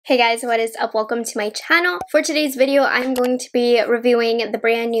Hey guys, what is up? Welcome to my channel. For today's video, I'm going to be reviewing the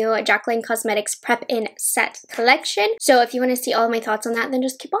brand new Jaclyn Cosmetics Prep Set collection. So if you want to see all of my thoughts on that, then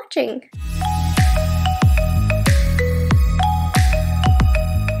just keep watching.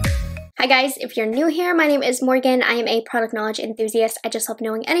 Hi guys, if you're new here, my name is Morgan. I am a product knowledge enthusiast. I just love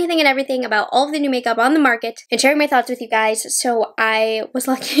knowing anything and everything about all of the new makeup on the market and sharing my thoughts with you guys. So I was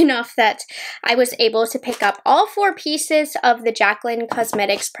lucky enough that I was able to pick up all 4 pieces of the Jaclyn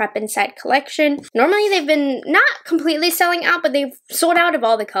Cosmetics Prep Set collection. Normally they've been not completely selling out, but they've sold out of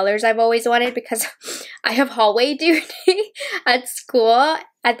all the colors I've always wanted because I have hallway duty at school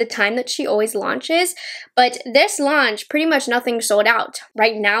at the time that she always launches. But this launch, pretty much nothing sold out.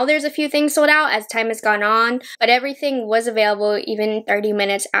 Right now there's a few things sold out as time has gone on, but everything was available even 30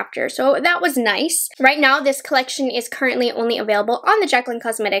 minutes after, so that was nice. Right now this collection is currently only available on the Jaclyn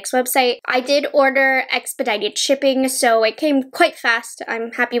Cosmetics website. I did order expedited shipping, so it came quite fast.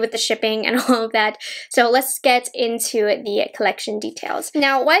 I'm happy with the shipping and all of that. So let's get into the collection details.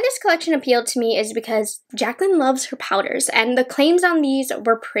 Now, why this collection appealed to me is because Jaclyn loves her powders, and the claims on these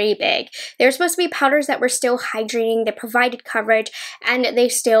were pretty big. They were supposed to be powders that were still hydrating, they provided coverage, and they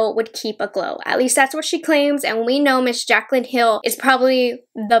still would keep a glow. At least that's what she claims, and we know Miss Jaclyn Hill is probably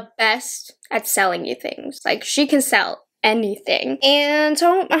the best at selling you things. Like, she can sell anything. And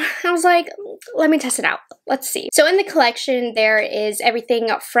so I was like, let me test it out. Let's see. So in the collection, there is everything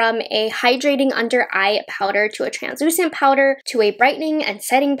from a hydrating under eye powder to a translucent powder to a brightening and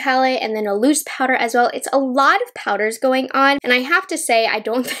setting palette and then a loose powder as well. It's a lot of powders going on, and I have to say I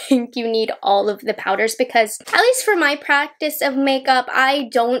don't think you need all of the powders because, at least for my practice of makeup, I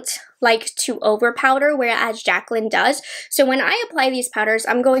don't like to over powder, whereas Jaclyn does. So when I apply these powders,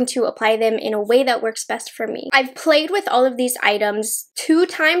 I'm going to apply them in a way that works best for me. I've played with all of these items 2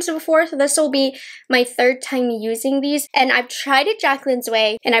 times before, so this will be my 3rd time using these, and I've tried it Jaclyn's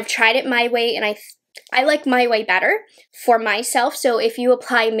way and I've tried it my way, and I like my way better for myself. So if you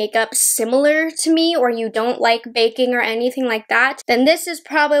apply makeup similar to me or you don't like baking or anything like that, then this is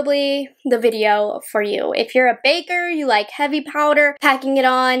probably the video for you. If you're a baker, you like heavy powder, packing it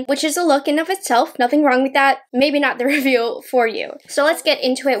on, which is a look in of itself, nothing wrong with that, maybe not the review for you. So let's get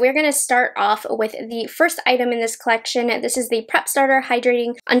into it. We're gonna start off with the first item in this collection. This is the Prep Starter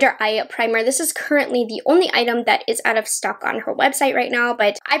Hydrating Under Eye Primer. This is currently the only item that is out of stock on her website right now,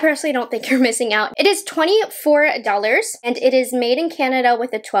 but I personally don't think you're missing out. It is $24 and it is made in Canada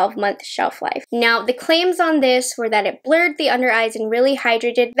with a 12-month shelf life. Now, the claims on this were that it blurred the under eyes and really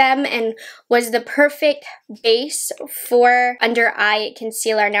hydrated them and was the perfect base for under eye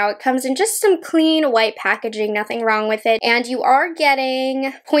concealer. Now, it comes in just some clean white packaging, nothing wrong with it, and you are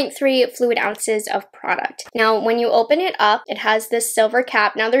getting 0.3 fluid ounces of product. Now, when you open it up, it has this silver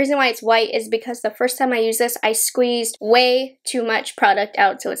cap. Now, the reason why it's white is because the first time I used this, I squeezed way too much product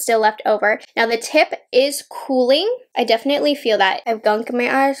out, so it's still left over. Now, the tip is cooling. I definitely feel that. I have gunk in my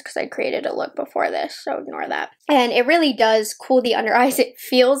eyes because I created a look before this, so ignore that. And it really does cool the under eyes. It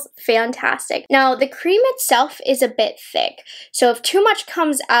feels fantastic. Now, the cream itself is a bit thick, so if too much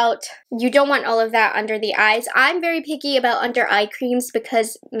comes out, you don't want all of that under the eyes. I'm very picky about under eye creams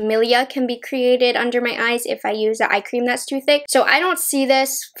because milia can be created under my eyes if I use an eye cream that's too thick. So I don't see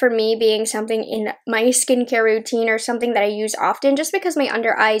this for me being something in my skincare routine or something that I use often, just because my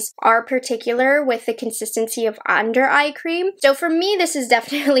under eyes are particular with the consistency of under eye cream. So for me, this is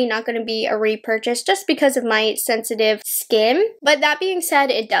definitely not going to be a repurchase just because of my sensitive skin. But that being said,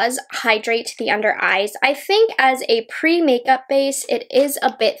 it does hydrate the under eyes. I think as a pre-makeup base, it is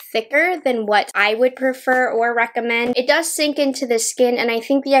a bit thicker than what I would prefer or recommend. It does sink into the skin, and I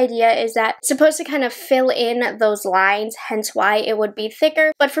think the idea is that it's supposed to kind of fill in those lines, hence why it would be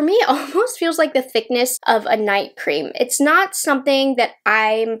thicker. But for me, it almost feels like the thickness of a night cream. It's not something that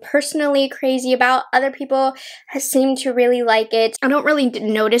I'm personally crazy about. Other people seem to really like it. I don't really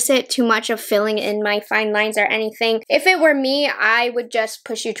notice it too much of filling in my fine lines or anything. If it were me, I would just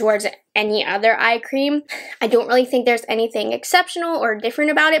push you towards any other eye cream. I don't really think there's anything exceptional or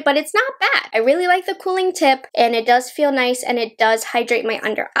different about it, but it's not bad. I really like the cooling tip, and it does feel nice, and it does hydrate my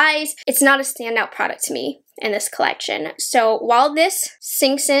under eyes. It's not a standout product to me in this collection. So while this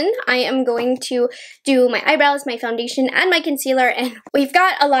sinks in, I am going to do my eyebrows, my foundation, and my concealer, and we've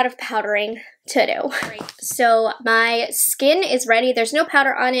got a lot of powdering to do. So my skin is ready. There's no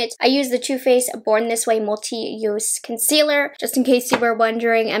powder on it. I use the Too Faced Born This Way multi-use concealer, just in case you were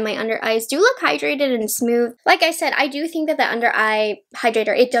wondering, and my under eyes do look hydrated and smooth. Like I said, I do think that the under eye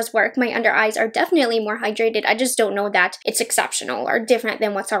hydrator, it does work. My under eyes are definitely more hydrated. I just don't know that it's exceptional or different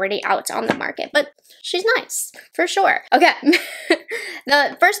than what's already out on the market, but she's nice, for sure. Okay,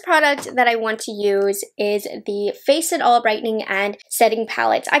 the first product that I want to use is the Face It All Brightening and Setting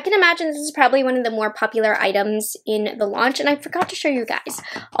Palette. I can imagine this is probably one of the more popular items in the launch, and I forgot to show you guys.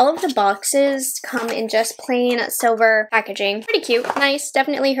 All of the boxes come in just plain silver packaging. Pretty cute, nice,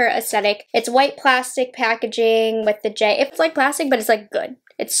 definitely her aesthetic. It's white plastic packaging with the J. It's like plastic, but it's like good.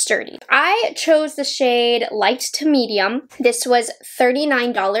 It's sturdy. I chose the shade light to medium. This was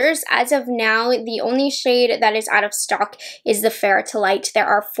 $39. As of now, the only shade that is out of stock is the fair to light. There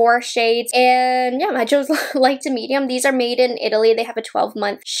are 4 shades, and yeah, I chose light to medium. These are made in Italy. They have a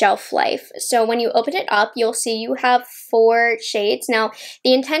 12-month shelf life. So when you open it up, you'll see you have 4 shades. Now,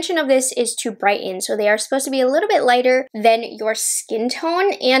 the intention of this is to brighten, so they are supposed to be a little bit lighter than your skin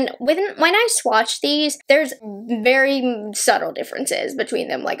tone, and when I swatch these, there's very subtle differences between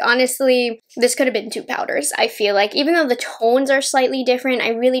them. Like, honestly, this could have been 2 powders. I feel like, even though the tones are slightly different,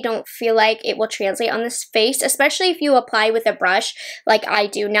 I really don't feel like it will translate on this face, especially if you apply with a brush like I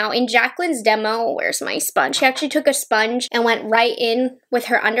do. Now, in Jaclyn's demo, where's my sponge? She actually took a sponge and went right in with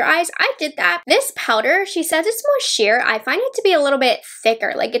her under eyes. I did that. This powder, she says it's more sheer. I find it to be a little bit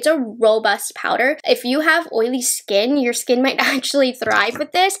thicker. Like, it's a robust powder. If you have oily skin, your skin might actually thrive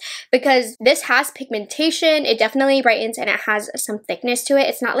with this, because this has pigmentation. It definitely brightens, and it has some thickness to it.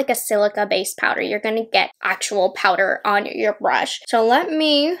 It's not like a silica based powder. You're gonna get actual powder on your brush. So let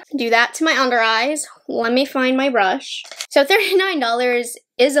me do that to my under eyes. Let me find my brush. So $39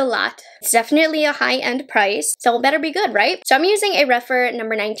 is a lot. It's definitely a high-end price, so it better be good, right? So I'm using a Rephr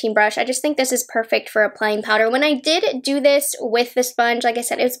number 19 brush. I just think this is perfect for applying powder. When I did do this with the sponge, like I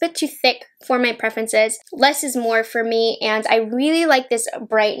said, it was a bit too thick for my preferences. Less is more for me, and I really like this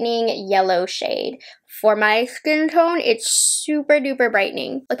brightening yellow shade. For my skin tone, it's super duper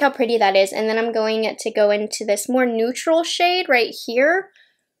brightening. Look how pretty that is. And then I'm going to go into this more neutral shade right here,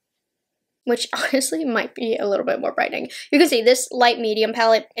 which honestly might be a little bit more brightening. You can see this light medium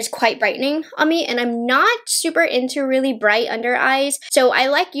palette is quite brightening on me, and I'm not super into really bright under eyes, so I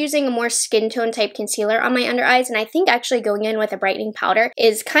like using a more skin tone type concealer on my under eyes, and I think actually going in with a brightening powder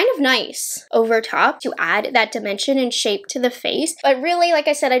is kind of nice over top to add that dimension and shape to the face. But really, like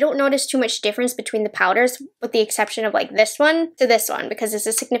I said, I don't notice too much difference between the powders, with the exception of like this one to this one, because this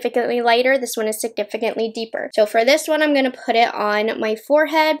is significantly lighter, this one is significantly deeper. So for this one, I'm going to put it on my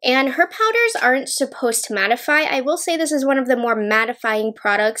forehead, and her powders aren't supposed to mattify. I will say this is one of the more mattifying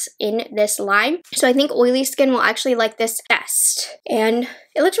products in this line, so I think oily skin will actually like this best. And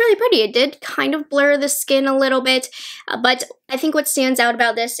it looks really pretty. It did kind of blur the skin a little bit, but I think what stands out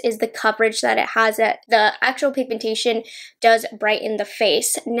about this is the coverage that it has. That the actual pigmentation does brighten the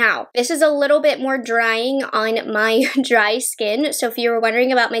face. Now, this is a little bit more drying on my dry skin, so if you were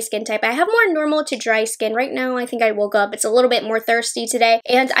wondering about my skin type, I have more normal to dry skin. Right now, I think I woke up, it's a little bit more thirsty today,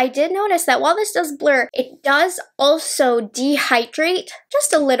 and I did notice that while this does blur, it does also dehydrate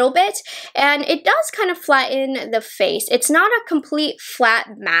just a little bit, and it does kind of flatten the face. It's not a complete flat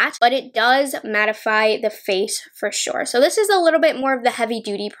matte, but it does mattify the face for sure. So this is a little bit more of the heavy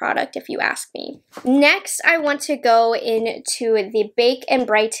duty product, if you ask me. Next, I want to go into the Bake and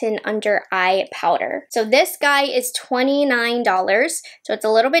Brighten Under Eye Powder. So this guy is $29, so it's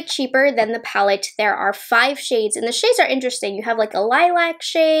a little bit cheaper than the palette. There are 5 shades, and the shades are interesting. You have like a lilac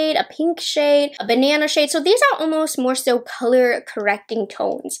shade, a pink shade, a banana shade. So these are almost more so color correcting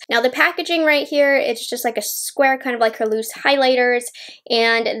tones. Now the packaging right here, it's just like a square, kind of like her loose highlighters.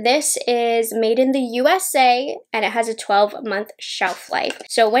 And this is made in the USA, and it has a 12-month shelf life.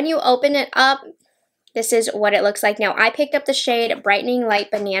 So when you open it up, this is what it looks like. Now, I picked up the shade Brightening Light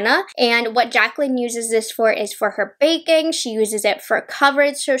Banana, and what Jaclyn uses this for is for her baking. She uses it for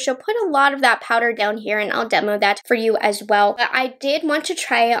coverage, so she'll put a lot of that powder down here, and I'll demo that for you as well. But I did want to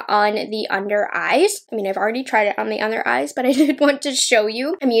try it on the under eyes. I mean, I've already tried it on the under eyes, but I did want to show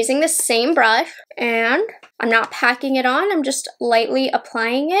you. I'm using the same brush, and I'm not packing it on, I'm just lightly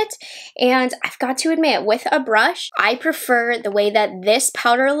applying it. And I've got to admit, with a brush, I prefer the way that this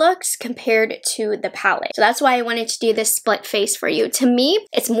powder looks compared to the palette. So that's why I wanted to do this split face for you. To me,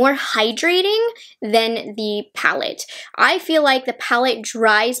 it's more hydrating than the palette. I feel like the palette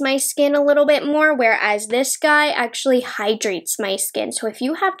dries my skin a little bit more, whereas this guy actually hydrates my skin. So if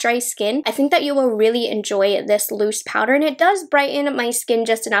you have dry skin, I think that you will really enjoy this loose powder, and it does brighten my skin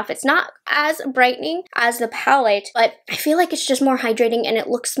just enough. It's not as brightening as the palette, but I feel like it's just more hydrating and it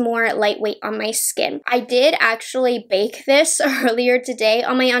looks more lightweight on my skin. I did actually bake this earlier today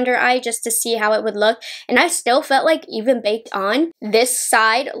on my under eye just to see how it would look, and I still felt like even baked on, this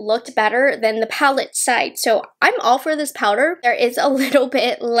side looked better than the palette side. So I'm all for this powder. There is a little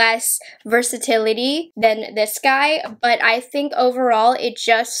bit less versatility than this guy, but I think overall it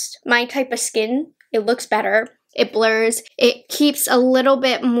just, my type of skin, it looks better. It blurs. It keeps a little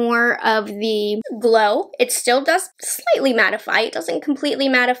bit more of the glow. It still does slightly mattify. It doesn't completely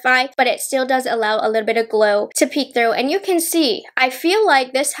mattify, but it still does allow a little bit of glow to peek through. And you can see, I feel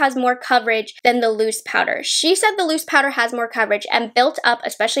like this has more coverage than the loose powder. She said the loose powder has more coverage, and built up,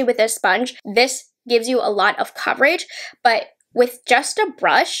 especially with this sponge, this gives you a lot of coverage, but with just a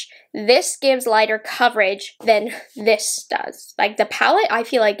brush, this gives lighter coverage than this does. Like the palette, I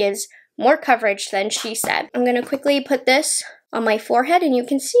feel like gives more coverage than she said. I'm gonna quickly put this on my forehead, and you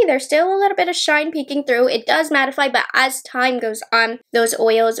can see there's still a little bit of shine peeking through. It does mattify, but as time goes on, those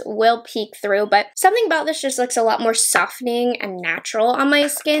oils will peek through. But something about this just looks a lot more softening and natural on my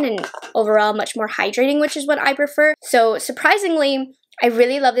skin, and overall much more hydrating, which is what I prefer. So surprisingly, I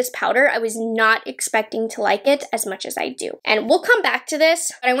really love this powder. I was not expecting to like it as much as I do. And we'll come back to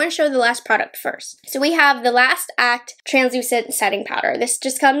this, but I want to show the last product first. So we have the Last Act Translucent Setting Powder. This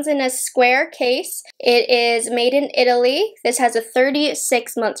just comes in a square case. It is made in Italy. This has a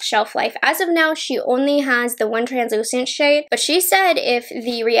 36-month shelf life. As of now, she only has the one translucent shade, but she said if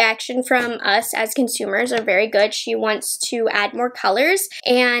the reaction from us as consumers are very good, she wants to add more colors.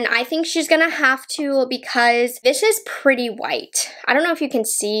 And I think she's gonna have to, because this is pretty white. I don't know if you can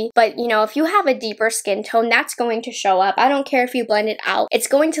see, but you know, if you have a deeper skin tone, that's going to show up. I don't care if you blend it out. It's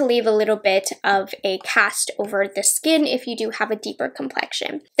going to leave a little bit of a cast over the skin if you do have a deeper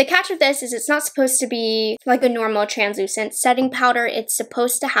complexion. The catch with this is it's not supposed to be like a normal translucent setting powder. It's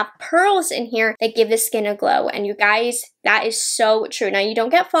supposed to have pearls in here that give the skin a glow. And you guys, that is so true. Now, you don't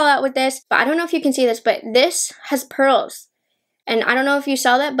get fallout with this, but I don't know if you can see this, but this has pearls. And I don't know if you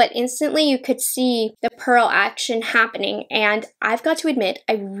saw that, but instantly you could see the pearl action happening. And I've got to admit,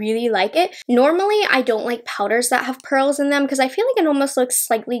 I really like it. Normally, I don't like powders that have pearls in them because I feel like it almost looks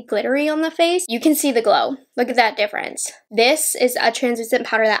slightly glittery on the face. You can see the glow. Look at that difference. This is a translucent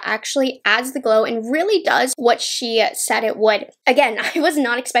powder that actually adds the glow and really does what she said it would. Again, I was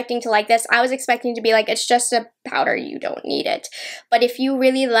not expecting to like this. I was expecting to be like, it's just a powder, you don't need it. But if you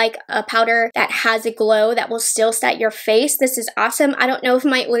really like a powder that has a glow that will still set your face, this is awesome. I don't know if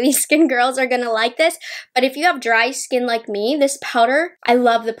my oily skin girls are gonna like this, but if you have dry skin like me, this powder, I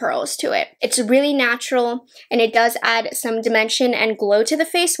love the pearls to it. It's really natural, and it does add some dimension and glow to the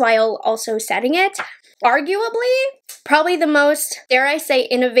face while also setting it. Arguably, probably the most, dare I say,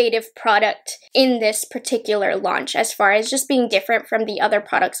 innovative product in this particular launch as far as just being different from the other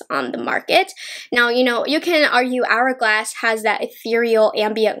products on the market. Now, you know, you can argue Hourglass has that ethereal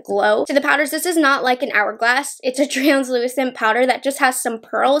ambient glow to the powders. This is not like an Hourglass. It's a translucent powder that just has some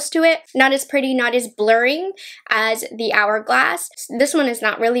pearls to it. Not as pretty, not as blurring as the Hourglass. This one is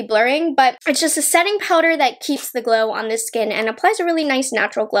not really blurring, but it's just a setting powder that keeps the glow on the skin and applies a really nice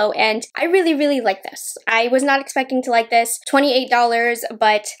natural glow, and I really, really like this. I was not expecting to like this. $28,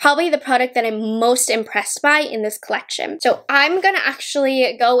 but probably the product that I'm most impressed by in this collection. So I'm gonna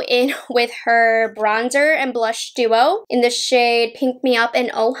actually go in with her bronzer and blush duo in the shade Pink Me Up and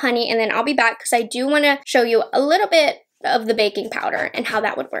Oh Honey, and then I'll be back because I do want to show you a little bit of the baking powder and how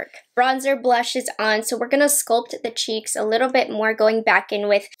that would work. Bronzer blush is on, so we're gonna sculpt the cheeks a little bit more, going back in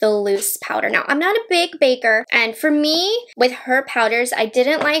with the loose powder. Now, I'm not a big baker, and for me, with her powders, I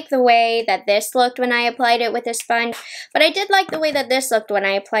didn't like the way that this looked when I applied it with a sponge, but I did like the way that this looked when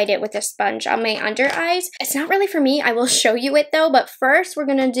I applied it with a sponge on my under eyes. It's not really for me. I will show you it though, but first we're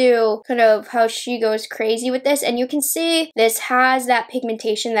gonna do kind of how she goes crazy with this, and you can see this has that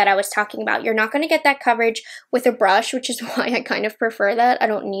pigmentation that I was talking about. You're not gonna get that coverage with a brush, which is why I kind of prefer that. I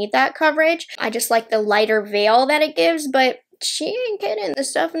don't need that coverage. I just like the lighter veil that it gives, but she ain't kidding.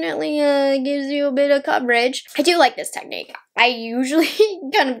 This definitely gives you a bit of coverage. I do like this technique. I usually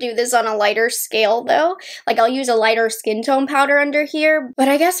kind of do this on a lighter scale though. Like I'll use a lighter skin tone powder under here, but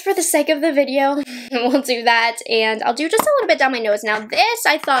I guess for the sake of the video, we'll do that, and I'll do just a little bit down my nose. Now this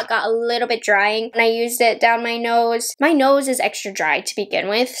I thought got a little bit drying when I used it down my nose. My nose is extra dry to begin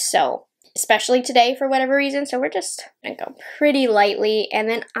with, so especially today for whatever reason. So we're just gonna go pretty lightly, and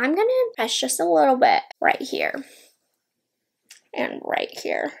then I'm gonna press just a little bit right here and right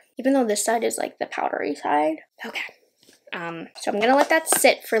here, even though this side is like the powdery side. Okay. So I'm gonna let that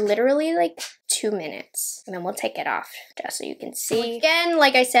sit for literally like 2 minutes, and then we'll take it off just so you can see. Again,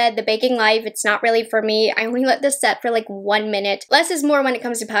 like I said, the baking life, it's not really for me. I only let this set for like 1 minute. Less is more when it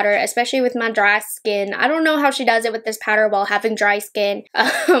comes to powder, especially with my dry skin. I don't know how she does it with this powder while having dry skin.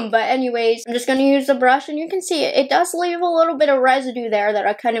 But anyways, I'm just gonna use the brush, and you can see it does leave a little bit of residue there that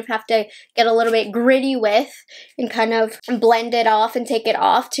I kind of have to get a little bit gritty with and kind of blend it off and take it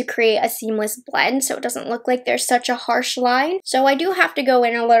off to create a seamless blend so it doesn't look like there's such a harsh line. So I do have to go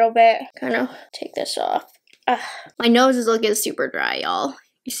in a little bit, kind of take this off. My nose is looking super dry, y'all.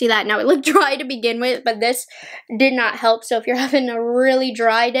 You see that? Now it looked dry to begin with, but this did not help. So if you're having a really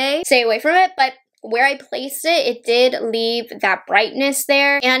dry day, stay away from it. But where I placed it, it did leave that brightness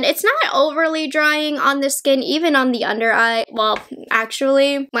there. And it's not overly drying on the skin, even on the under eye. Well,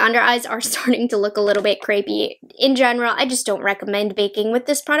 actually, my under eyes are starting to look a little bit crepey. In general, I just don't recommend baking with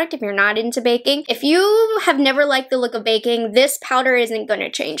this product if you're not into baking. If you have never liked the look of baking, this powder isn't going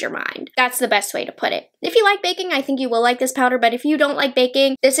to change your mind. That's the best way to put it. If you like baking, I think you will like this powder, but if you don't like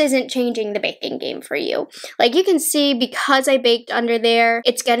baking, this isn't changing the baking game for you. Like you can see, because I baked under there,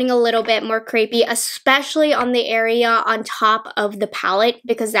 it's getting a little bit more crepey, especially on the area on top of the palette,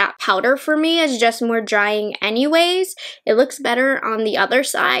 because that powder for me is just more drying anyways. It looks better on the other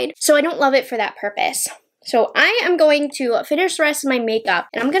side, so I don't love it for that purpose. So I am going to finish the rest of my makeup,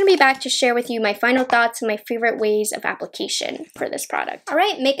 and I'm going to be back to share with you my final thoughts and my favorite ways of application for this product.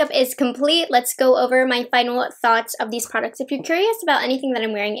 Alright, makeup is complete. Let's go over my final thoughts of these products. If you're curious about anything that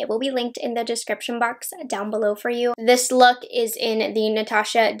I'm wearing, it will be linked in the description box down below for you. This look is in the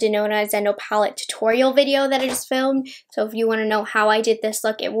Natasha Denona Zendo palette tutorial video that I just filmed, so if you want to know how I did this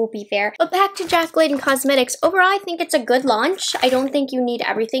look, it will be there. But back to Jaclyn Cosmetics. Overall, I think it's a good launch. I don't think you need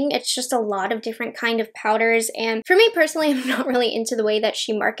everything. It's just a lot of different kind of powders, and for me personally, I'm not really into the way that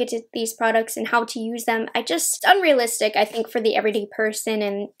she marketed these products and how to use them. It's unrealistic, I think, for the everyday person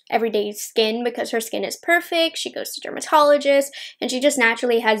and everyday skin, because her skin is perfect. She goes to dermatologists, and she just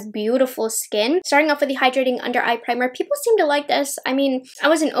naturally has beautiful skin. Starting off with the hydrating under eye primer, people seem to like this. I mean, I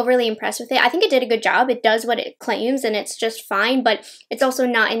wasn't overly impressed with it. I think it did a good job. It does what it claims, and it's just fine, but it's also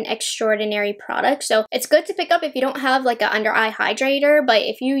not an extraordinary product, so it's good to pick up if you don't have like an under eye hydrator. But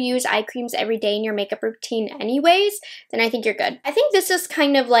if you use eye creams every day in your makeup routine anyways, then I think you're good. I think this is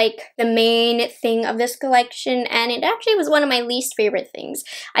kind of like the main thing of this collection, and it actually was one of my least favorite things.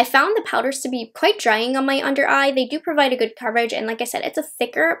 I found the powders to be quite drying on my under eye. They do provide a good coverage, and like I said, it's a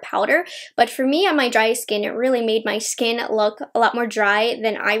thicker powder, but for me on my dry skin, it really made my skin look a lot more dry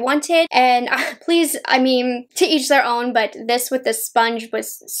than I wanted. And please, I mean, to each their own, but this with the sponge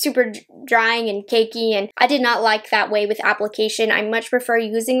was super drying and cakey, and I did not like that way with application. I much prefer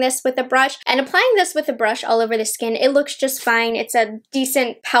using this with a brush and applying this with a brush all over the skin. It looks just fine. It's a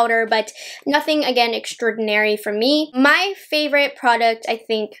decent powder, but nothing, again, extraordinary for me. My favorite product, I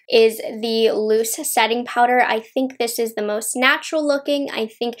think, is the loose setting powder. I think this is the most natural looking. I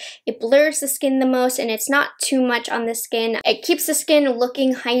think it blurs the skin the most, and it's not too much on the skin. It keeps the skin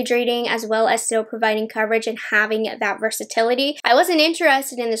looking hydrating as well as still providing coverage and having that versatility. I wasn't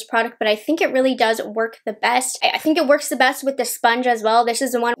interested in this product, but I think it really does work the best. I think it works the best with the sponge as well. This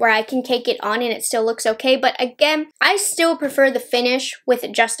is the one where I can cake it on and it still looks okay, but again, I still prefer the finish with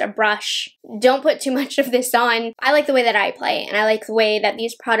just a brush. Don't put too much of this on. I like the way that I apply it, and I like the way that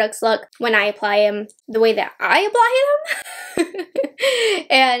these products look when I apply them, the way that I apply them.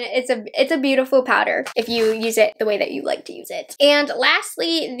 And it's a beautiful powder if you use it the way that you like to use it. And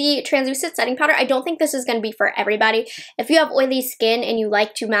lastly, the translucent setting powder. I don't think this is going to be for everybody. If you have oily skin and you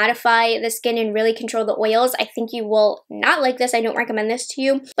like to mattify the skin and really control the oils, I think you will not like this. I don't recommend this to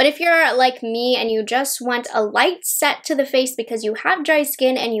you. But if you're like me and you just want a light set to the face because you have dry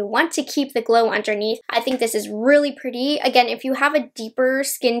skin and you want to keep the glow underneath, I think this is really pretty. Again, if you have a deeper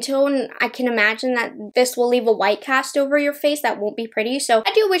skin tone, I can imagine that this will leave a white cast over your face that won't be pretty. So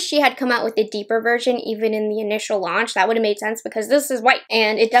I do wish she had come out with a deeper version even in the initial launch. That would have made sense because this is white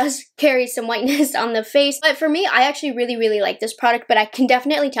and it does carry some whiteness on the face. But for me, I actually really like this product, but I can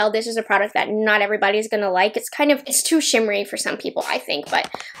definitely tell this is a product that not everybody's gonna like. It's too shimmery for some people, I think, but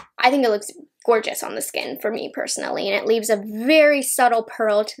I think it looks gorgeous on the skin for me personally, and it leaves a very subtle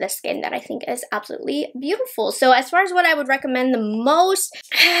pearl to the skin that I think is absolutely beautiful. So as far as what I would recommend the most,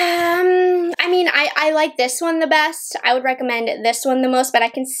 I I mean, I like this one the best. I would recommend this one the most, but I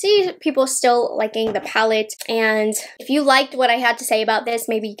can see people still liking the palette. And if you liked what I had to say about this,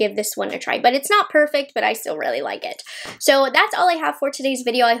 maybe give this one a try. But it's not perfect, but I still really like it. So that's all I have for today's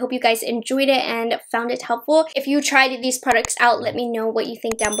video. I hope you guys enjoyed it and found it helpful. If you tried these products out, let me know what you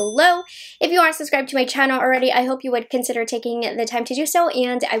think down below. If you aren't subscribed to my channel already, I hope you would consider taking the time to do so.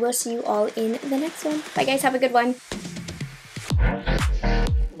 And I will see you all in the next one. Bye guys, have a good one.